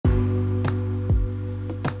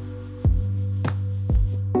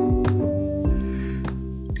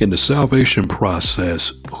In the salvation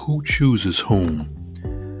process, who chooses whom?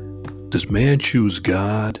 Does man choose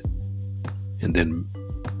God and then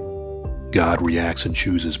God reacts and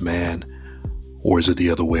chooses man? Or is it the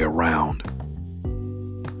other way around?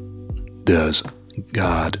 Does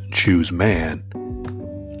God choose man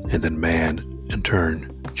and then man in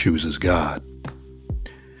turn chooses God?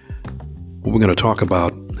 What we're going to talk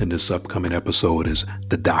about in this upcoming episode is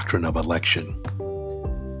the doctrine of election.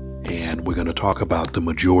 And we're going to talk about the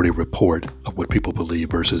majority report of what people believe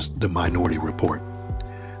versus the minority report.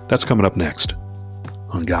 That's coming up next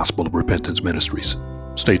on Gospel of Repentance Ministries.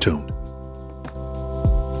 Stay tuned.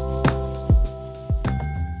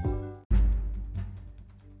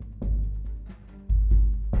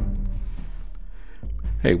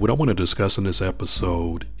 Hey, what I want to discuss in this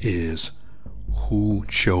episode is who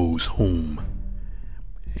chose whom.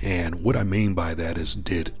 And what I mean by that is,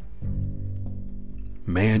 did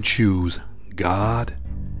man choose God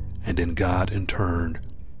and then God in turn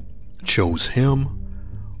chose him?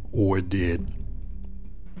 Or did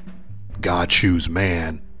God choose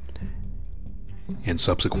man and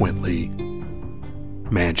subsequently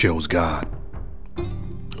man chose God?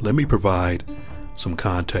 Let me provide some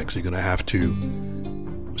context. You're going to have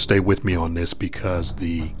to stay with me on this because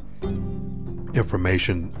the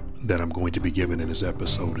information that I'm going to be giving in this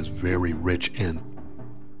episode is very rich in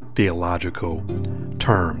theological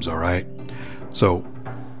terms, all right? So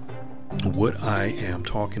what I am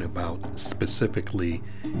talking about specifically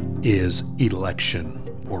is election,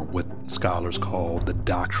 or what scholars call the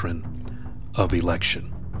doctrine of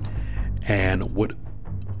election. And what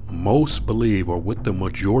most believe, or what the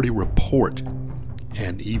majority report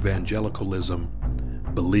and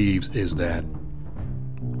evangelicalism believes, is that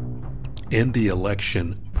in the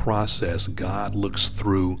election process, God looks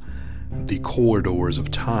through the corridors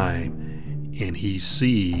of time and he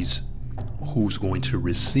sees who's going to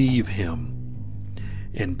receive him.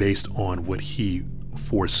 And based on what he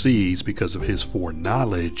foresees because of his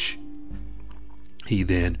foreknowledge, he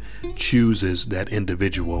then chooses that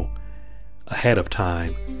individual ahead of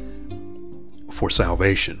time for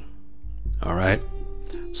salvation. All right.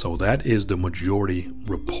 So that is the majority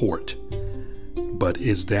report. But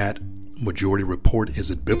is that majority report,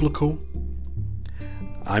 is it biblical?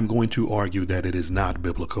 I'm going to argue that it is not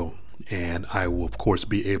biblical, and I will of course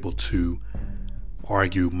be able to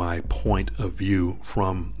argue my point of view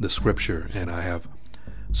from the scripture, and I have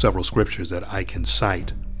several scriptures that I can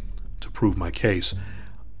cite to prove my case.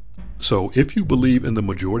 So if you believe in the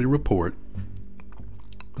majority report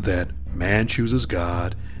that man chooses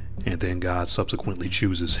God and then God subsequently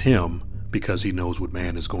chooses him because he knows what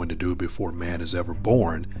man is going to do before man is ever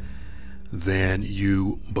born, then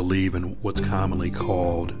you believe in what's commonly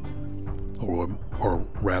called, or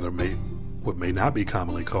rather what may not be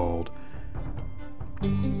commonly called,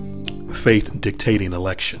 faith dictating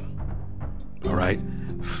election. All right?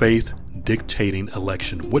 Faith dictating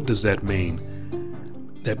election. What does that mean?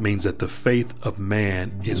 That means that the faith of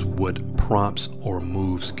man is what prompts or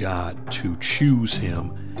moves God to choose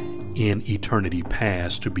him in eternity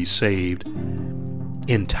past to be saved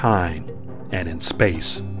in time and in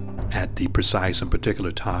space at the precise and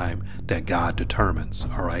particular time that God determines.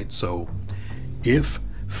 All right. So if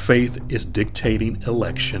faith is dictating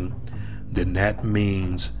election, then that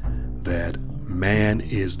means that man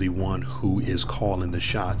is the one who is calling the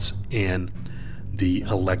shots in the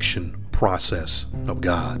election process of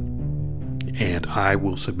God. And I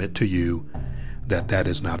will submit to you that that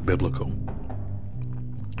is not biblical.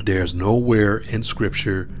 There's nowhere in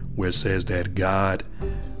scripture where it says that God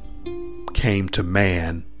came to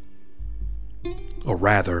man, or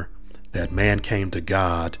rather that man came to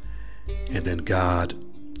God and then God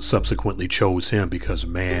subsequently chose him because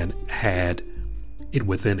man had it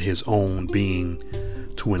within his own being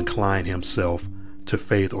to incline himself to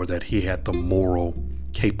faith, or that he had the moral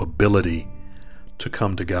capability to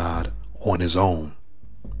come to God on his own.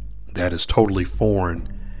 That is totally foreign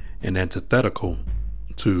and antithetical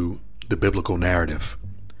to the biblical narrative.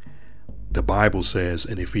 The Bible says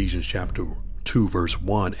in Ephesians chapter 2 verse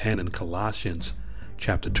 1 and in Colossians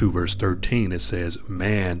chapter 2 verse 13, it says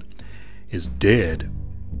man is dead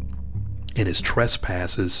in his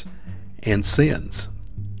trespasses and sins.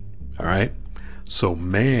 All right. So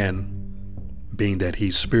man, being that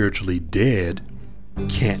he's spiritually dead,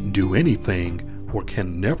 can't do anything or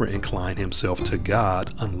can never incline himself to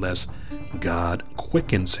God unless God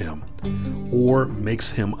quickens him or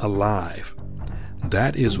makes him alive.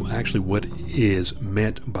 That is actually what is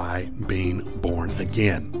meant by being born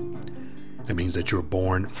again. It means that you're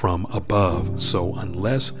born from above. So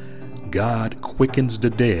unless God quickens the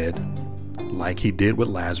dead, like he did with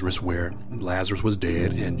Lazarus, where Lazarus was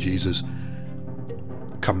dead and Jesus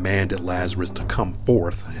commanded Lazarus to come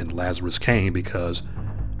forth, and Lazarus came because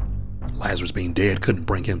Lazarus, being dead, couldn't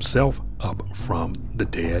bring himself up from the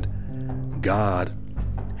dead. God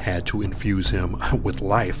had to infuse him with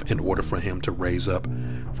life in order for him to raise up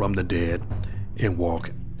from the dead and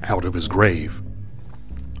walk out of his grave,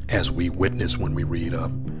 as we witness when we read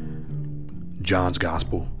John's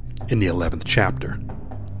Gospel in the 11th chapter.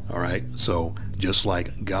 All right, so just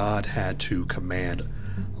like God had to command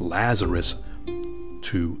Lazarus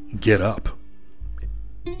to get up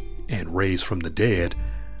and raise from the dead,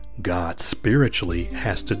 God spiritually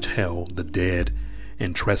has to tell the dead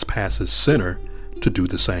and trespasses sinner to do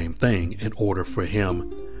the same thing in order for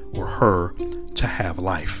him or her to have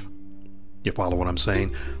life. You follow what I'm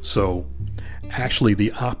saying? So actually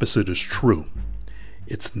the opposite is true.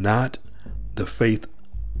 It's not the faith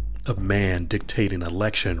of man dictating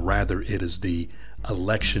election, rather it is the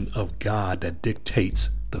election of God that dictates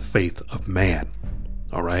the faith of man.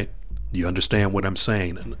 All right? You understand what I'm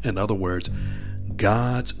saying? In other words,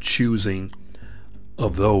 God's choosing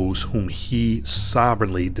of those whom he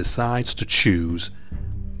sovereignly decides to choose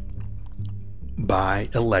by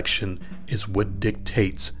election is what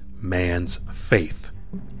dictates man's faith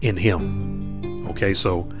in him. Okay,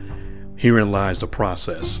 so herein lies the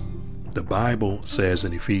process. The Bible says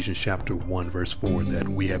in Ephesians chapter 1 verse 4 that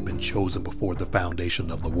we have been chosen before the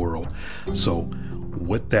foundation of the world. So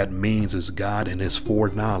what that means is God in his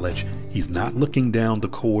foreknowledge, he's not looking down the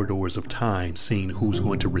corridors of time seeing who's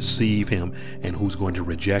going to receive him and who's going to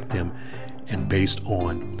reject him, and based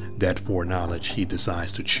on that foreknowledge he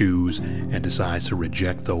decides to choose and decides to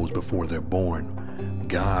reject those before they're born.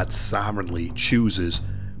 God sovereignly chooses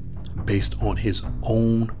based on his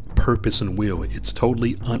own purpose and will. It's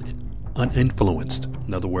totally uninfluenced.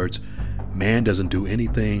 In other words, man doesn't do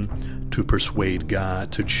anything to persuade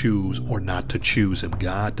God to choose or not to choose him.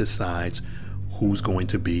 God decides who's going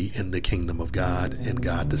to be in the kingdom of God, and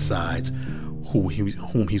God decides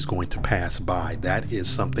whom he's going to pass by. That is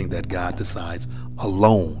something that God decides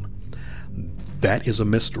alone. That is a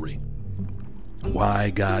mystery. Why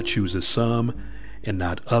God chooses some and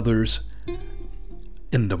not others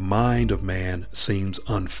in the mind of man seems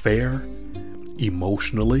unfair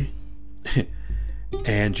emotionally,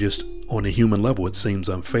 and just on a human level it seems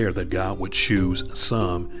unfair that God would choose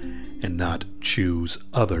some and not choose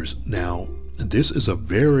others. Now this is a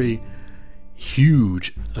very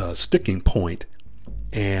huge sticking point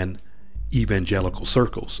in evangelical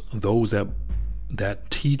circles. Those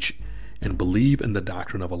that teach and believe in the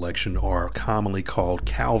doctrine of election are commonly called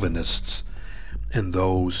Calvinists, and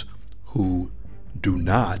those who do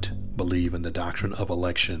not believe in the doctrine of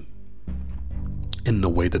election in the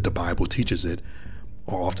way that the Bible teaches it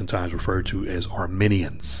are oftentimes referred to as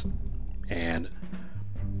Arminians. And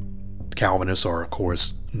Calvinists are, of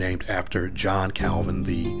course, named after John Calvin,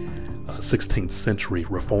 the 16th century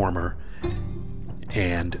reformer,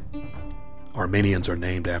 and Arminians are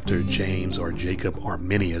named after James or Jacob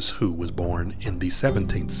Arminius, who was born in the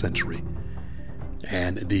 17th century.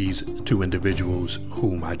 And these two individuals,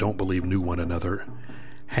 whom I don't believe knew one another,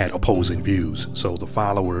 had opposing views. So the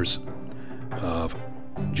followers of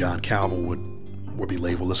John Calvin would be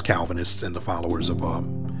labeled as Calvinists, and the followers of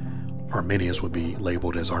Arminius would be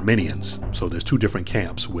labeled as Arminians. So there's two different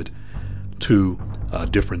camps with two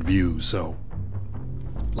different views. So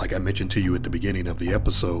like I mentioned to you at the beginning of the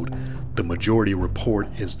episode, the majority report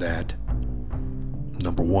is that,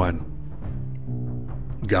 number one,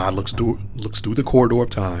 God looks through the corridor of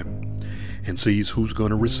time and sees who's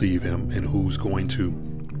going to receive him and who's going to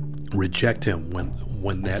reject him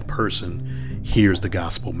when that person hears the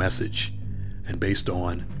gospel message. And based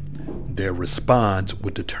on their response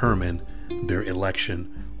would determine their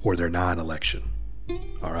election or their non-election.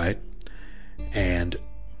 All right? And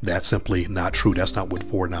that's simply not true. That's not what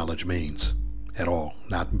foreknowledge means at all,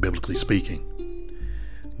 not biblically speaking.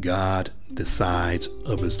 God decides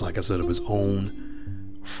of his, like I said, of his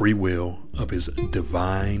own free will, of his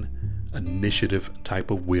divine initiative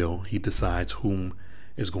type of will. He decides whom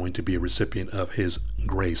is going to be a recipient of his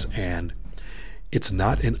grace. And it's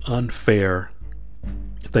not an unfair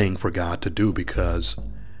thing for God to do, because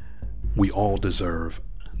we all deserve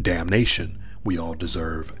damnation. We all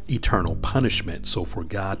deserve eternal punishment. So for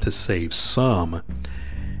God to save some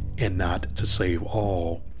and not to save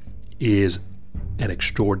all is an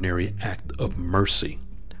extraordinary act of mercy.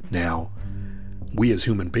 Now, we as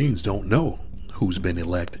human beings don't know who's been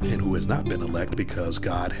elect and who has not been elect, because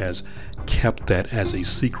God has kept that as a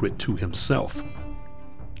secret to himself.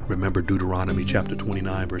 Remember Deuteronomy chapter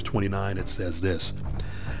 29 verse 29, it says this: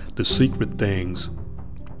 the secret things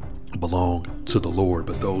belong to the Lord,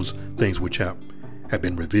 but those things which have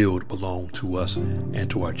been revealed belong to us and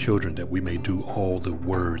to our children, that we may do all the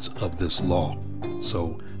words of this law.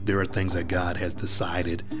 So there are things that God has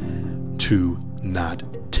decided to not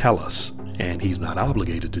tell us, and he's not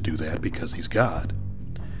obligated to do that because he's God.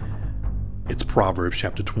 It's Proverbs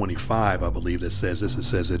chapter 25, I believe, that says this. It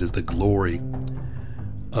says it is the glory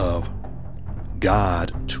of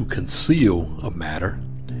God to conceal a matter,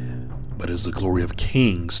 but it's the glory of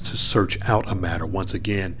kings to search out a matter. Once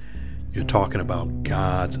again, you're talking about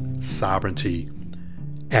God's sovereignty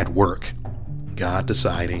at work. God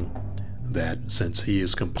deciding that since he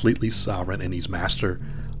is completely sovereign and he's master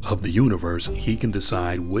of the universe, he can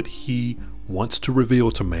decide what he wants to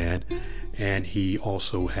reveal to man, and he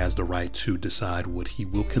also has the right to decide what he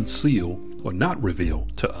will conceal or not reveal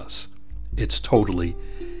to us. It's totally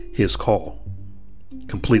his call,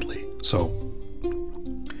 completely. So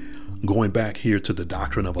going back here to the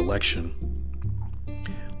doctrine of election,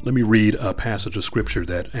 let me read a passage of scripture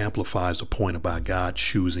that amplifies the point about God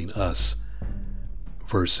choosing us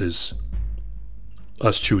versus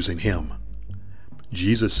us choosing him.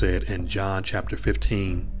 Jesus said in John chapter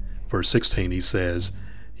 15, verse 16, he says,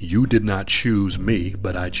 "You did not choose me,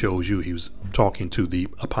 but I chose you." He was talking to the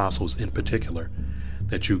apostles in particular,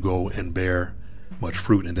 that you go and bear much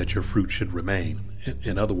fruit and that your fruit should remain.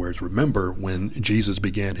 In other words, remember when Jesus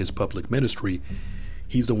began his public ministry,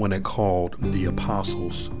 he's the one that called the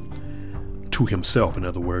apostles to himself. In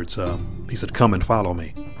other words, he said, "Come and follow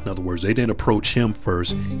me." In other words, they didn't approach him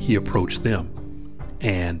first, he approached them,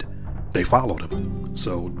 and they followed him.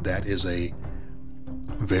 So that is a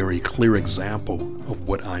very clear example of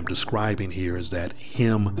what I'm describing here, is that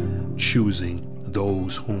him choosing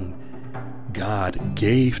those whom God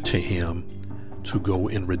gave to him to go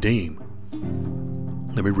and redeem.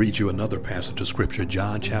 Let me read you another passage of scripture,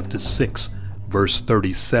 John chapter 6, verse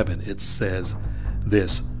 37. It says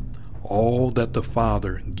this, "All that the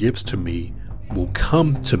Father gives to me will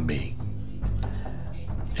come to me,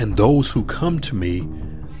 and those who come to me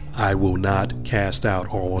I will not cast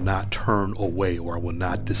out, or will not turn away, or I will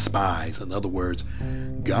not despise." In other words,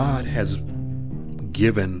 God has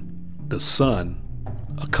given the Son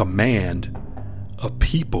a command of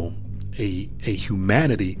people, a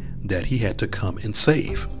humanity that he had to come and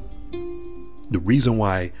save. The reason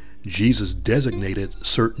why Jesus designated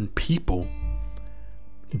certain people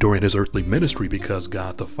during his earthly ministry, because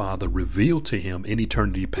God the Father revealed to him in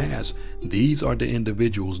eternity past, these are the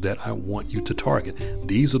individuals that I want you to target.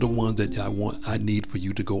 These are the ones that I need for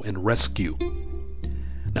you to go and rescue.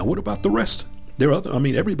 Now, what about the rest?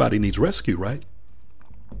 Everybody needs rescue, right?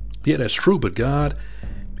 Yeah, that's true. But God,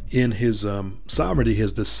 in his sovereignty,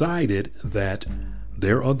 has decided that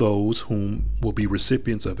there are those whom will be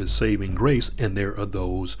recipients of his saving grace, and there are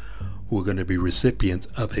those who are going to be recipients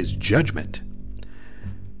of his judgment.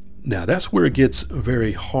 Now, that's where it gets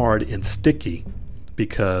very hard and sticky,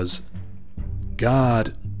 because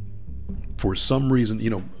God, for some reason,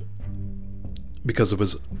 because of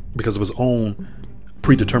his own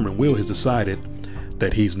predetermined will, has decided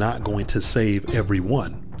that he's not going to save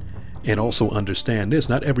everyone. And also understand this,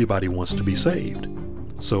 not everybody wants to be saved.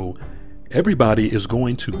 So everybody is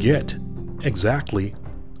going to get exactly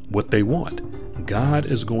what they want. God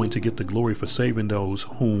is going to get the glory for saving those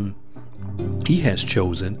whom he has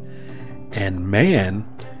chosen, and man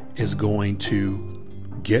is going to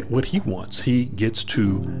get what he wants. He gets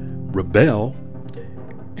to rebel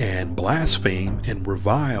and blaspheme and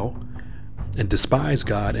revile and despise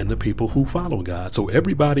God and the people who follow God. So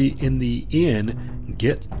everybody in the end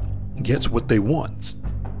gets what they want.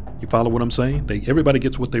 You follow what I'm saying? Everybody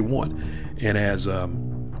gets what they want. And as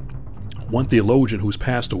one theologian who's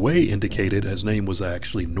passed away indicated, his name was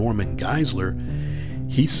actually Norman Geisler,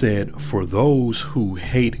 he said, for those who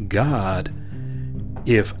hate God,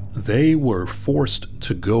 if they were forced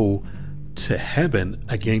to go to heaven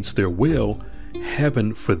against their will,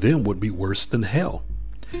 heaven for them would be worse than hell.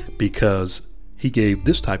 Because he gave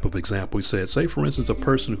this type of example. He said, say, for instance, a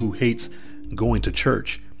person who hates going to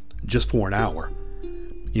church just for an hour,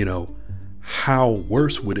 how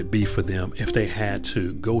worse would it be for them if they had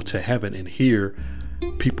to go to heaven and hear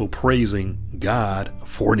people praising God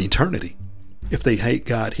for an eternity? If they hate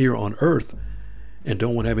God here on earth and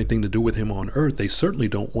don't want to have anything to do with him on earth, they certainly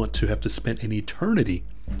don't want to have to spend an eternity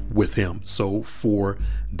with him. So for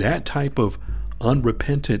that type of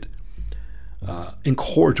unrepentant,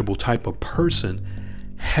 incorrigible type of person,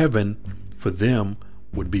 heaven for them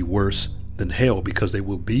would be worse than hell, because they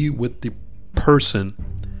will be with the person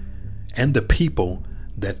and the people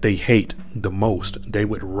that they hate the most. They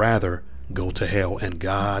would rather go to hell, and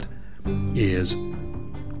God is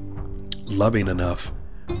loving enough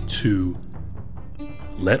to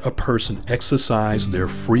let a person exercise their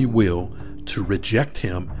free will to reject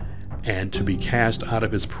him and to be cast out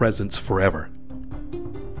of his presence forever.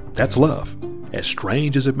 That's love. As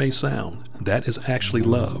strange as it may sound, that is actually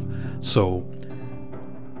love. So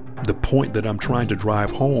the point that I'm trying to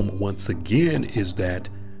drive home once again is that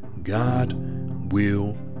God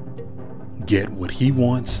will get what he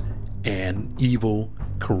wants, and evil,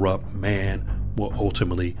 corrupt man will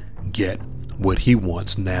ultimately get what he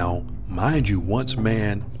wants. Now, mind you, once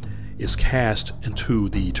man is cast into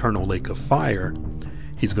the eternal lake of fire,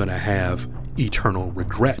 he's going to have eternal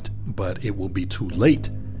regret, but it will be too late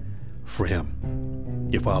for him.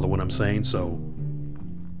 You follow what I'm saying? So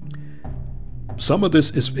some of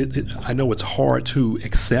this is, I know it's hard to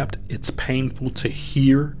accept. It's painful to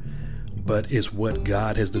hear, but it's what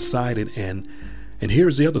God has decided. And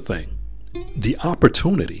here's the other thing. The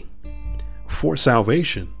opportunity for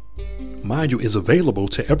salvation, mind you, is available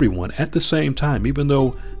to everyone at the same time. Even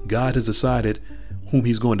though God has decided whom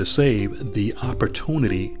he's going to save, the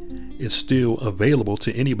opportunity is still available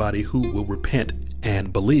to anybody who will repent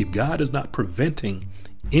and believe. God is not preventing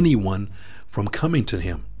anyone from coming to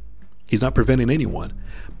him. He's not preventing anyone.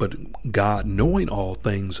 But God, knowing all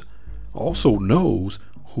things, also knows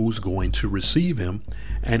who's going to receive him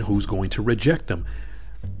and who's going to reject him.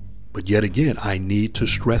 But yet again, I need to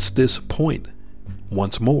stress this point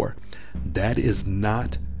once more. That is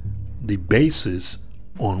not the basis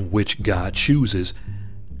on which God chooses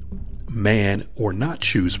man or not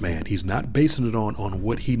choose man. He's not basing it on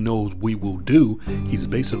what he knows we will do. He's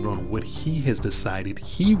basing it on what he has decided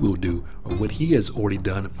he will do, or what he has already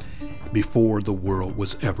done before the world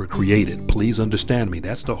was ever created. Please understand me.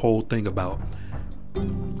 That's the whole thing about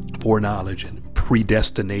foreknowledge and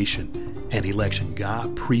predestination and election.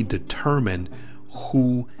 God predetermined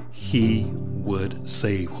who he would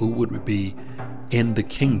save, who would be in the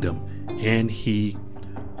kingdom, and he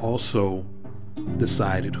also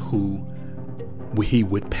decided who he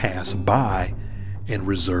would pass by and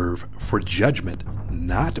reserve for judgment,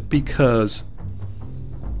 not because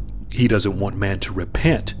he doesn't want man to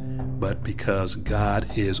repent, but because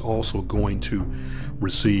God is also going to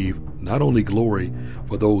receive not only glory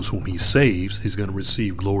for those whom he saves, he's going to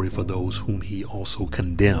receive glory for those whom he also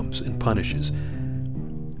condemns and punishes.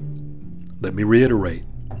 Let me reiterate.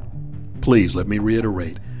 Please let me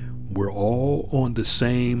reiterate. We're all on the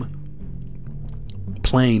same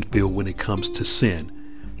playing field when it comes to sin.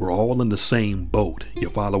 We're all in the same boat. You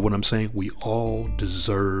follow what I'm saying? We all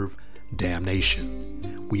deserve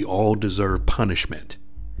damnation. We all deserve punishment.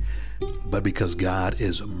 But because God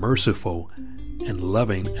is merciful and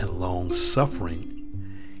loving and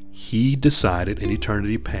long-suffering, he decided in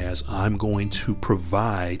eternity past, I'm going to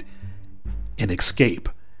provide an escape.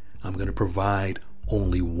 I'm going to provide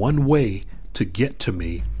only one way to get to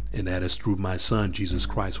me, and that is through my son, Jesus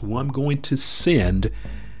Christ, who I'm going to send,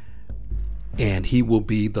 and he will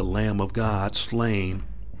be the Lamb of God slain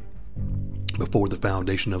before the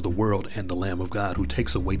foundation of the world, and the Lamb of God who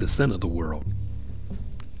takes away the sin of the world.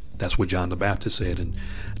 That's what John the Baptist said in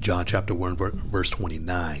John chapter 1, verse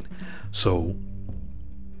 29. So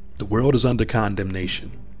the world is under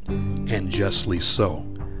condemnation, and justly so.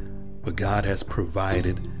 But God has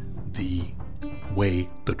provided the way,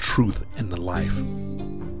 the truth, and the life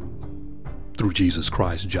through Jesus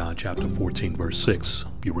Christ, John chapter 14, verse 6,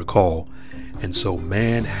 you recall. And so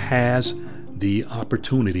man has the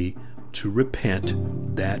opportunity to repent.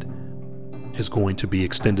 That is going to be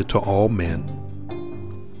extended to all men.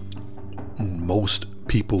 Most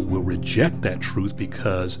people will reject that truth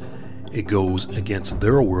because it goes against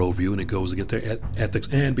their worldview and it goes against their ethics,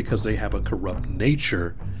 and because they have a corrupt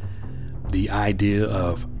nature. The idea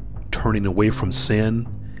of turning away from sin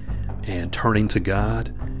and turning to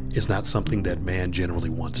God is not something that man generally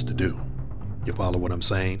wants to do. You follow what I'm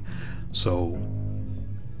saying? So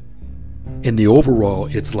in the overall,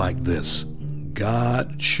 it's like this.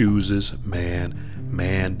 God chooses man.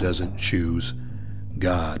 Man doesn't choose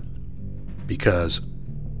God, because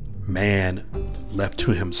man left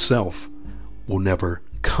to himself will never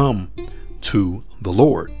come to the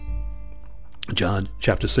Lord. John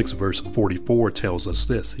chapter 6 verse 44 tells us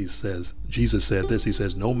this. He says, Jesus said this, he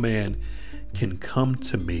says, no man can come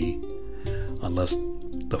to me unless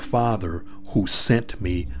the Father who sent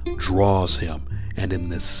me draws him. And in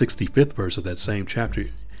the 65th verse of that same chapter,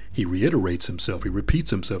 he reiterates himself. He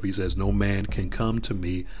repeats himself. He says, no man can come to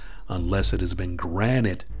me unless it has been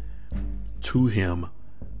granted to him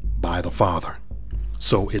by the Father.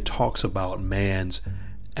 So it talks about man's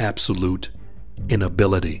absolute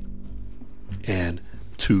inability. And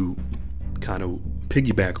to kind of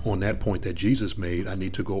piggyback on that point that Jesus made, I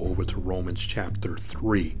need to go over to Romans chapter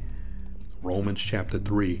 3. Romans chapter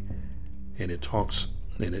 3, and it talks,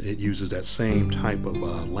 and it uses that same type of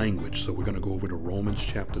language. So we're going to go over to Romans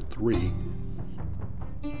chapter 3,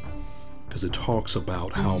 because it talks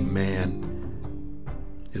about how man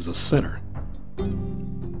is a sinner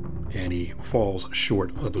and he falls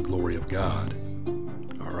short of the glory of God.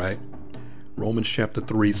 All right. Romans chapter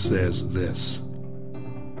 3 says this.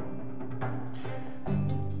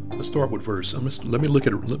 Let's start with verse. Let me look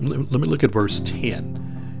at verse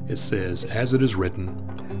 10. It says, "As it is written,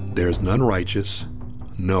 there is none righteous,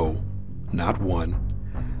 no, not one.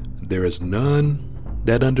 There is none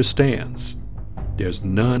that understands. There's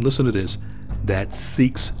none," listen to this, "that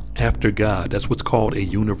seeks after God." That's what's called a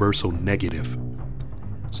universal negative.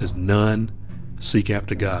 It says none seek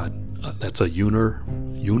after God. That's a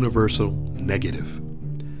universal negative.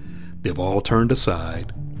 They've all turned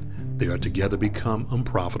aside. They are together become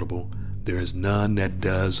unprofitable. There is none that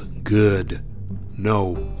does good.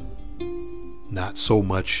 No, not so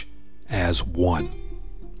much as one.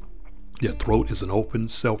 Their throat is an open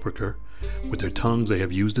sepulchre. With their tongues they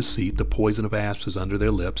have used deceit. The poison of asps is under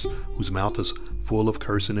their lips, whose mouth is full of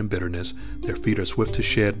cursing and bitterness. Their feet are swift to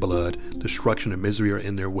shed blood. Destruction and misery are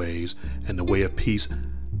in their ways, and the way of peace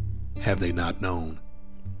have they not known.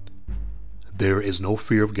 There is no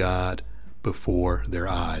fear of God before their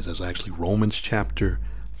eyes. That's actually Romans chapter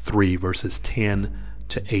 3, verses 10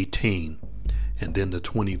 to 18. And then the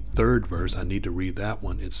 23rd verse, I need to read that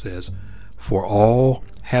one. It says, "For all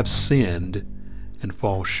have sinned and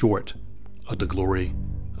fall short of the glory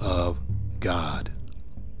of God."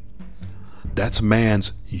 That's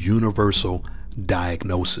man's universal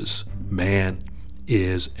diagnosis. Man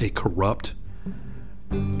is a corrupt,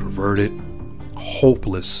 perverted,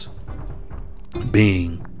 hopeless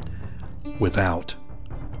being without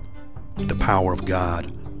the power of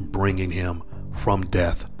God bringing him from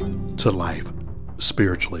death to life,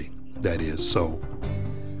 spiritually, that is. So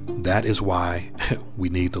that is why we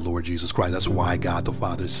need the Lord Jesus Christ. That's why God the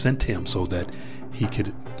Father sent him, so that he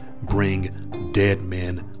could bring dead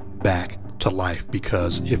men back to life.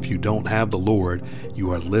 Because if you don't have the Lord,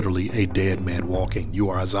 you are literally a dead man walking. You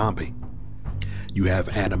are a zombie. You have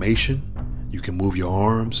animation. You can move your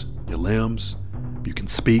arms, your limbs. You can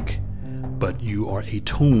speak, but you are a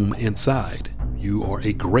tomb inside. You are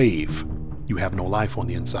a grave. You have no life on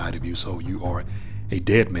the inside of you. So you are a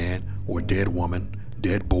dead man or dead woman,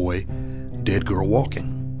 dead boy, dead girl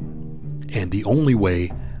walking. And the only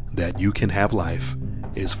way that you can have life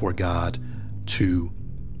is for God to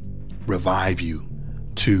revive you,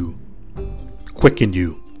 to quicken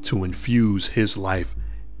you, to infuse his life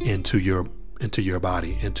into your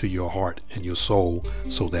body, into your heart and your soul,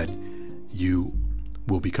 so that you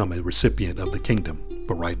will become a recipient of the kingdom.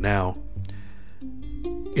 But right now,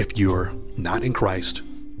 if you're not in Christ,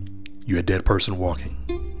 you're a dead person walking.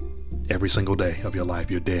 Every single day of your life,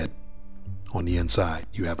 you're dead on the inside.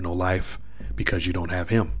 You have no life because you don't have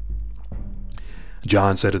him.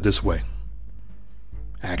 John said it this way.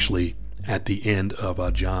 Actually, at the end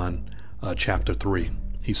of John chapter 3,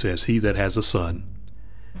 he says, "He that has the Son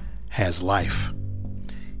has life.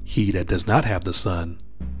 He that does not have the Son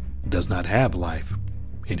does not have life."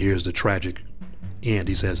 And here's the tragic end.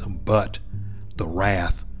 He says, "But the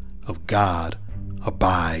wrath of God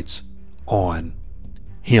abides on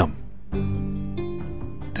him."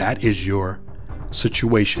 That is your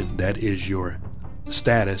situation. That is your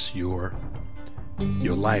status, your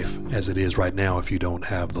life as it is right now if you don't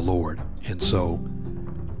have the Lord. And so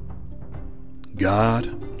God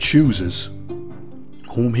chooses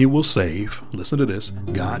whom he will save. Listen to this.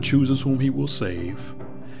 God chooses whom he will save.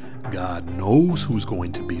 God knows who's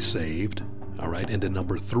going to be saved. All right. And then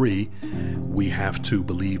number 3, we have to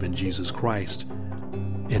believe in Jesus Christ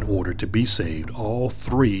in order to be saved. All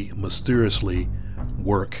 3 mysteriously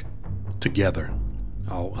work together.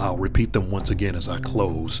 I'll repeat them once again as I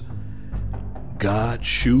close. God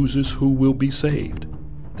chooses who will be saved.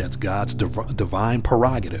 That's God's divine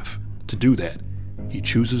prerogative to do that. He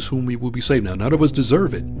chooses whom he will be saved. Now, none of us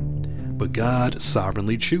deserve it, but God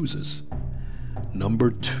sovereignly chooses.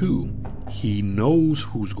 Number 2, he knows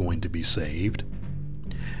who's going to be saved.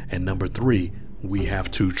 And number 3, we have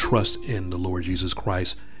to trust in the Lord Jesus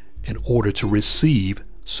Christ in order to receive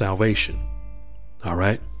salvation. All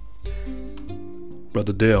right?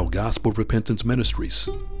 Brother Dale, Gospel of Repentance Ministries.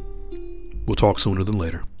 We'll talk sooner than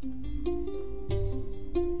later.